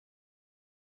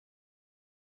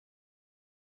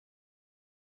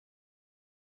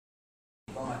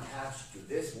attached to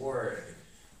this word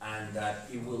and that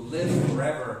it will live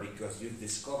forever because you've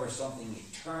discovered something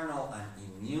eternal and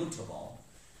immutable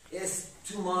is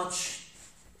too much.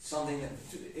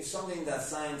 It's something that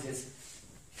scientists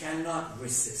cannot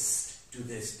resist to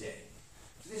this day.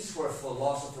 This is where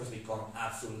philosophers become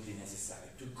absolutely necessary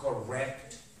to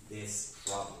correct these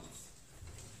problems.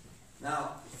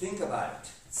 Now, think about it.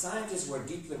 Scientists were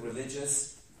deeply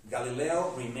religious.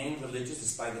 Galileo remained religious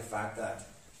despite the fact that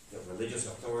the religious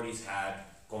authorities had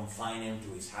confined him to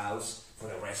his house for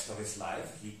the rest of his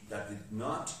life. That did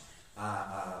not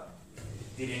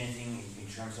did anything in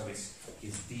terms of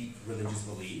his deep religious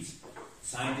beliefs.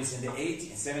 Scientists in the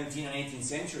 17th and 18th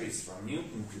centuries, from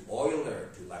Newton to Euler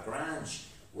to Lagrange,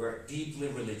 were deeply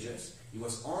religious. It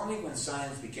was only when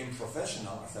science became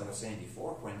professional, as I was saying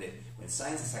before, when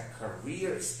science as a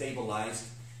career stabilized,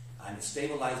 and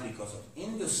stabilized because of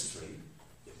industry,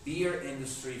 the beer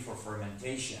industry for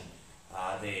fermentation,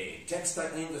 the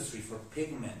textile industry for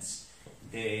pigments,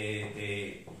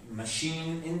 the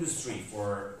machine industry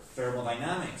for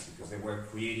thermodynamics, because they were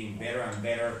creating better and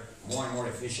better, more and more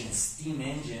efficient steam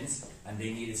engines, and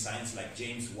they needed science like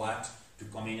James Watt to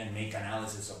come in and make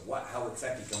analysis of how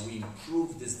exactly can we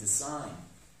improve this design.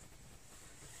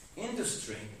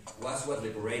 Industry was what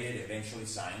liberated eventually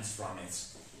science from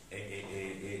its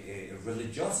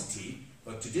religiosity,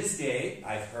 but to this day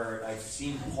I've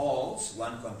seen polls,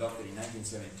 one conducted in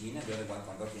 1917 and the other one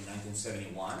conducted in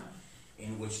 1971,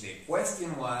 in which the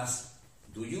question was,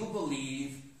 do you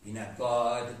believe in a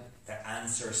God that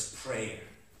answers prayer?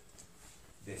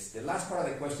 The last part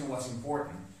of the question was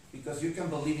important, because you can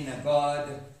believe in a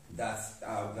God that's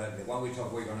the one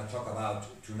we're going to talk about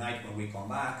tonight when we come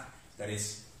back, that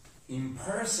is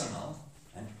impersonal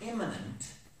and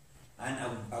immanent, and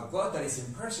a God that is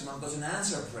impersonal doesn't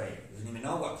answer prayer, doesn't even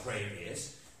know what prayer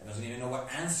is, and doesn't even know what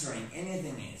answering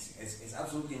anything is. It's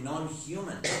absolutely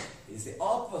non-human. It's the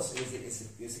opposite.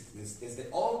 It's the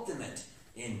ultimate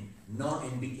in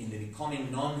the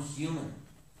becoming non-human.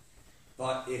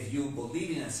 But if you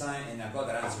believe in a God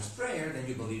that answers prayer, then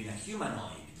you believe in a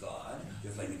humanoid God,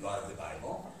 just like the God of the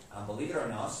Bible. And believe it or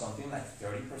not, something like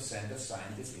 30% of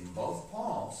scientists in both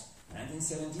polls,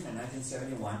 1917 and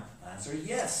 1971, answer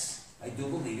yes, I do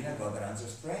believe in a God that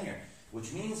answers prayer.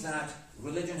 Which means that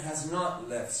religion has not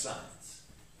left science.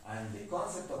 And the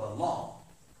concept of a law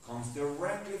comes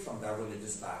directly from that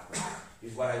religious background.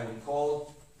 Is what I would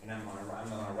call, and I'm going to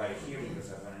write it here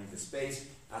because I'm going to need the space,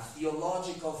 a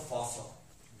theological fossil.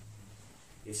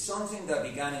 It's something that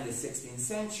began in the 16th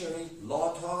century,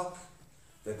 law talk,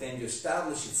 that then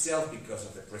established itself because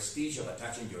of the prestige of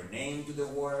attaching your name to the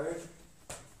word,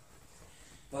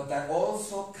 but that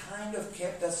also kind of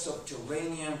kept us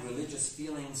subterranean religious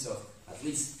feelings of at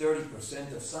least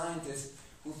 30% of scientists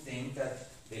who think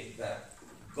that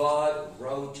God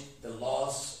wrote the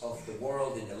laws of the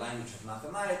world in the language of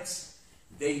mathematics.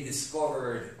 They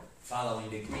discovered, following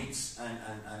the Greeks and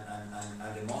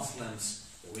the Muslims,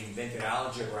 who invented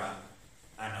algebra,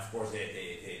 and of course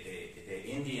the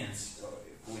Indians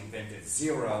who invented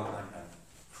zero and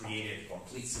created a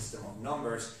complete system of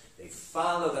numbers. They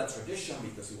followed that tradition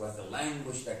because it was the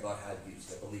language that God had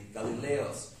used. I believe Galileo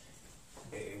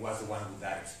was the one with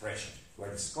that expression.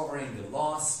 We're discovering the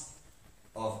laws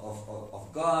of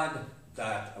God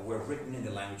that were written in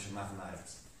the language of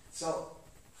mathematics. So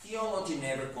theology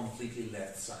never completely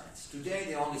left science. Today,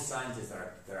 the only scientists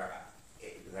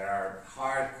that are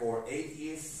hardcore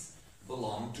atheists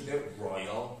belong to the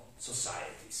royal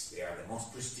societies. They are the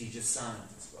most prestigious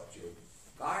scientists. But your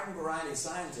garden variety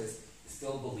scientists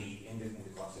still believe in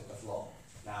the concept of law.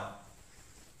 Now,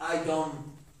 I don't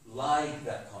like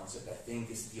that concept. I think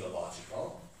it's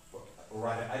theological. Or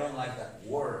rather, I don't like that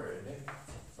word.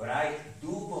 But I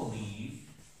do believe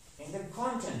in the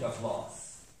content of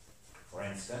laws. For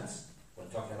instance, when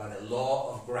talking about the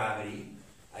law of gravity,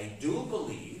 I do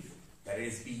believe that it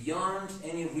is beyond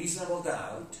any reasonable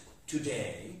doubt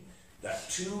today that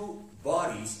two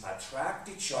bodies attract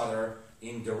each other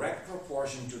in direct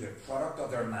proportion to the product of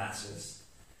their masses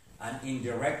and in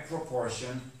direct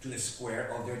proportion to the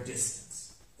square of their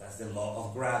distance. That's the law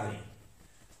of gravity.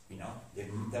 You know,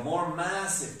 the more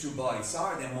massive two bodies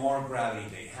are, the more gravity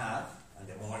they have, and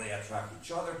the more they attract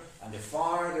each other, and the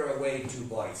farther away two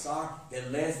bodies are, the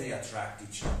less they attract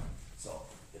each other. So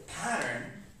the pattern,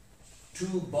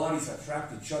 two bodies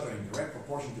attract each other in direct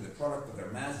proportion to the product of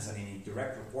their masses and in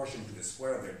direct proportion to the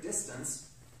square of their distance,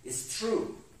 is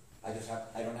true. I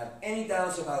don't have any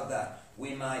doubts about that.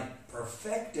 We might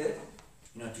perfect it.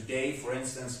 You know, today, for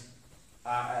instance,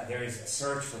 there is a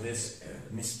search for this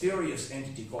mysterious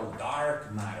entity called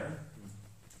dark matter,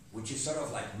 which is sort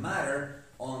of like matter,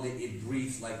 only it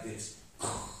breathes like this.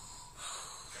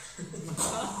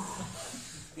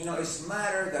 You know, it's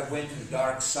matter that went to the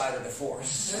dark side of the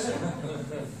force.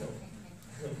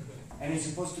 And it's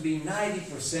supposed to be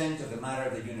 90% of the matter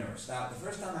of the universe. Now, the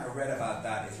first time I read about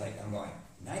that, it's like, I'm going,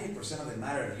 90% of the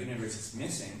matter of the universe is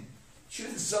missing?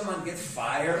 Shouldn't someone get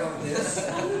fired of this?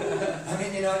 I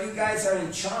mean, you know, you guys are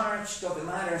in charge of the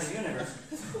matter of the universe.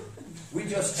 We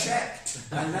just checked,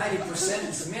 and 90%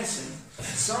 is missing.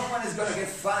 Someone is going to get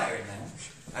fired, man.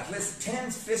 At least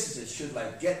 10 physicists should,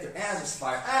 like, get their asses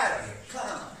fired out of here. Come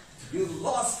on. You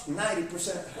lost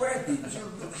 90%. Where did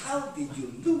you, how did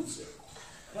you lose it?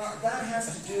 Well, that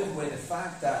has to do with the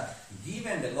fact that,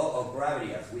 given the law of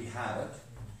gravity as we have it,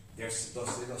 there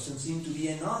doesn't seem to be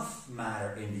enough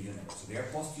matter in the universe. So they're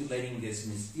postulating this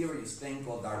mysterious thing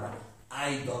called dark matter.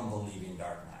 I don't believe in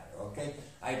dark matter, okay?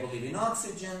 I believe in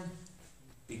oxygen,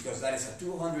 because that is a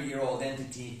 200-year-old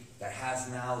entity that has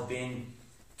now been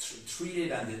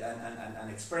treated and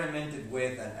experimented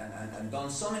with and done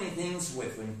so many things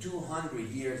with in 200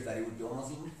 years that it would be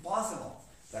almost impossible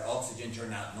that oxygen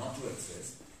turned out not to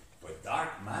exist. But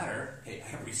dark matter, hey,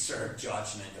 I reserve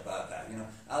judgment about that. You know,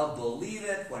 I'll believe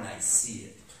it when I see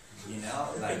it. You know,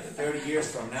 like 30 years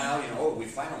from now, you know, oh, we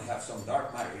finally have some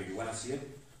dark matter here. You want to see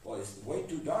it? Well, it's way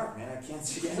too dark, man. I can't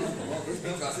see anything. Well, it's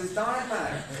because it's dark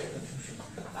matter.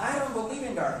 I don't believe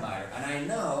in dark matter, and I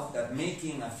know that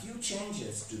making a few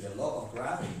changes to the law of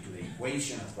gravity, to the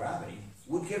equation of gravity,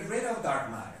 would get rid of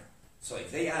dark matter. So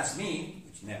if they ask me,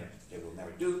 which they will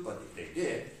never do, but if they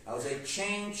did, I would say,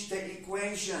 change the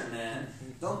equation, man.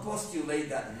 Don't postulate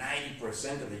that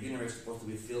 90% of the universe is supposed to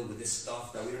be filled with this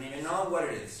stuff that we don't even know what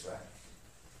it is, right?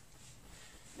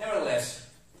 Nevertheless,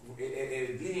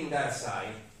 leaving that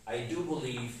aside, I do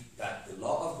believe that the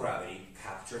law of gravity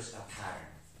captures a pattern.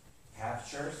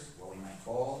 Captures what we might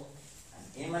call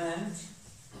an immanent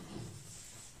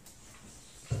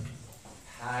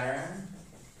pattern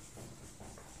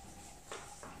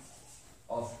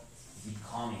of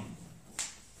becoming,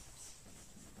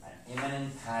 an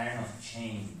immanent pattern of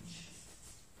change.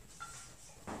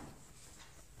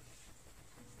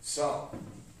 So,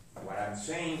 what I'm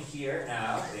saying here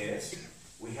now is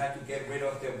we have to get rid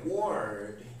of the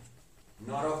word,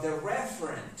 not of the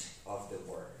referent of the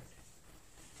word.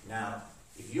 Now,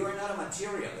 if you're not a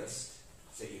materialist,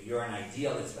 say if you're an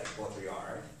idealist like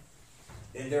Baudrillard,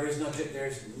 then there is no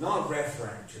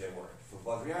referent to the word. For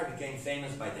Baudrillard became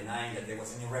famous by denying that there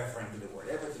was any referent to the word.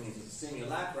 Everything is a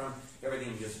simulacrum,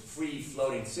 everything is just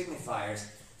free-floating signifiers.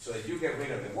 So if you get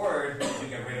rid of the word, you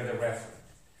get rid of the referent.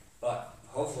 But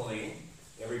hopefully,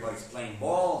 everybody's playing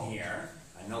ball here,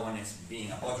 and no one is being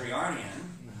a Baudrillardian.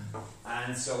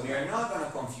 And so we are not going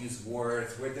to confuse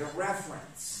words with the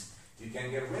reference. You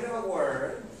can get rid of a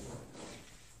word,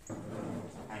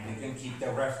 and you can keep the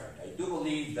referent. I do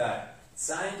believe that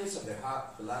scientists of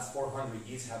the last 400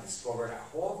 years have discovered a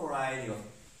whole variety of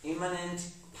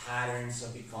immanent patterns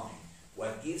of becoming.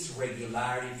 What gives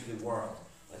regularity to the world,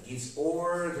 what gives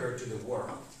order to the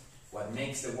world, what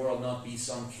makes the world not be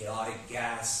some chaotic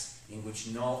gas in which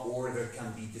no order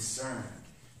can be discerned.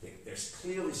 There's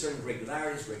clearly certain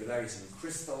regularities in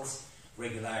crystals,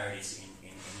 regularities in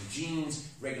genes,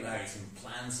 regularities in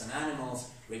plants and animals,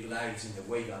 regularities in the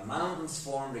way that mountains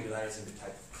form, regularities in the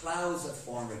type of clouds that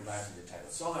form, regularities in the type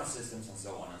of solar systems, and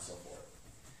so on and so forth.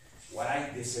 What I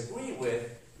disagree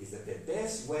with is that the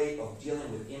best way of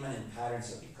dealing with immanent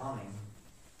patterns of becoming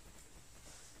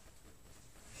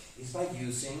is by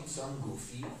using some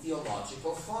goofy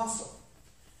theological fossil.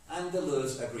 And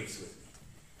Deleuze agrees with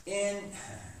me.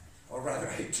 Or rather,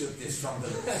 I took this from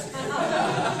Deleuze.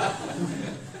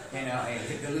 You know,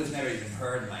 Deleuze never even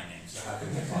heard my name, so how could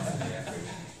he possibly agree?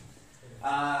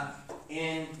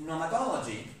 In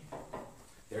nomadology,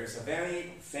 there's a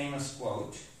very famous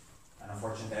quote, and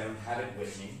unfortunately I don't have it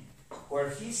with me, where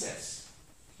he says,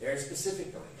 very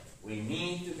specifically, we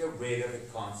need to get rid of the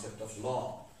concept of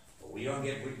law. But we don't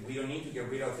need to get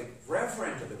rid of the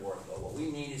referent of the word law. What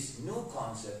we need is new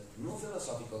concepts, new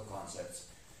philosophical concepts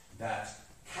that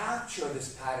capture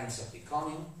these patterns of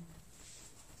becoming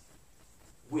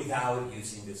without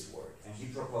using this word. And he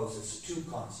proposes two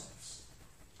concepts.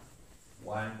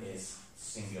 One is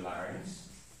singularities.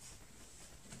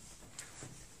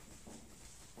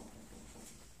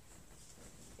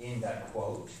 In that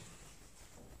quote,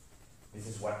 this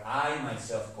is what I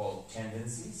myself call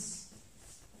tendencies,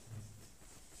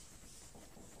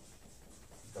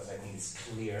 because I think it's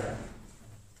clear.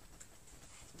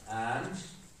 And